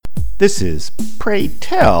This is Pray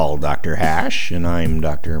Tell, Dr. Hash, and I'm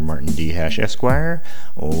Dr. Martin D. Hash, Esquire,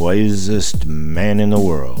 wisest man in the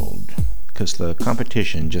world. 'Cause the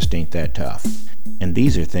competition just ain't that tough. And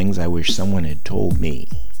these are things I wish someone had told me.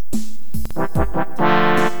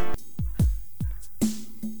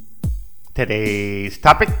 Today's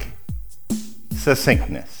topic,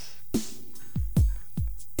 succinctness.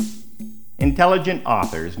 Intelligent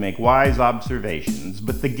authors make wise observations,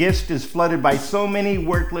 but the gist is flooded by so many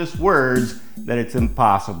worthless words that it's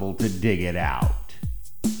impossible to dig it out.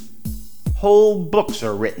 Whole books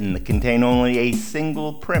are written that contain only a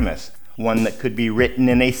single premise, one that could be written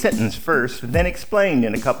in a sentence first, then explained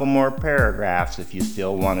in a couple more paragraphs if you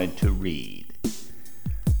still wanted to read.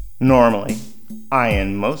 Normally, I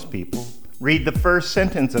and most people read the first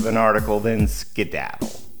sentence of an article, then skedaddle.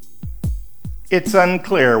 It's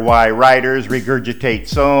unclear why writers regurgitate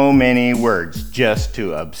so many words just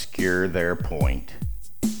to obscure their point.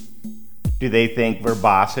 Do they think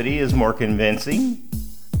verbosity is more convincing?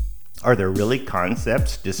 Are there really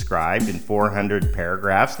concepts described in 400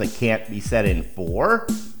 paragraphs that can't be said in 4?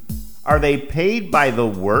 Are they paid by the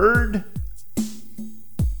word?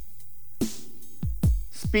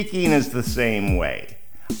 Speaking is the same way.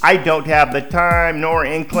 I don't have the time nor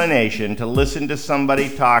inclination to listen to somebody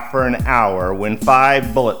talk for an hour when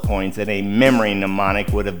 5 bullet points and a memory mnemonic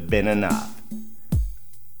would have been enough.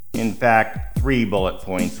 In fact, 3 bullet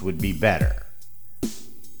points would be better.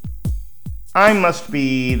 I must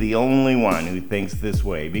be the only one who thinks this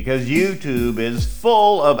way because YouTube is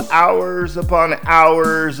full of hours upon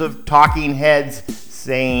hours of talking heads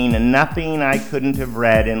saying nothing I couldn't have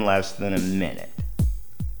read in less than a minute.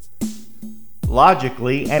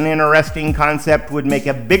 Logically, an interesting concept would make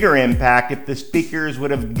a bigger impact if the speakers would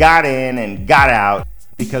have got in and got out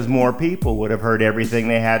because more people would have heard everything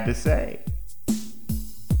they had to say.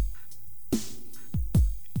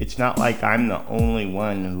 It's not like I'm the only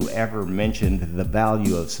one who ever mentioned the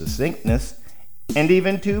value of succinctness, and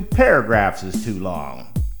even 2 paragraphs is too long.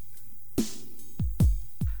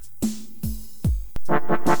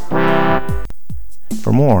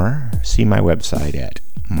 For more, see my website at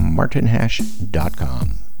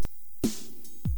martinhash.com.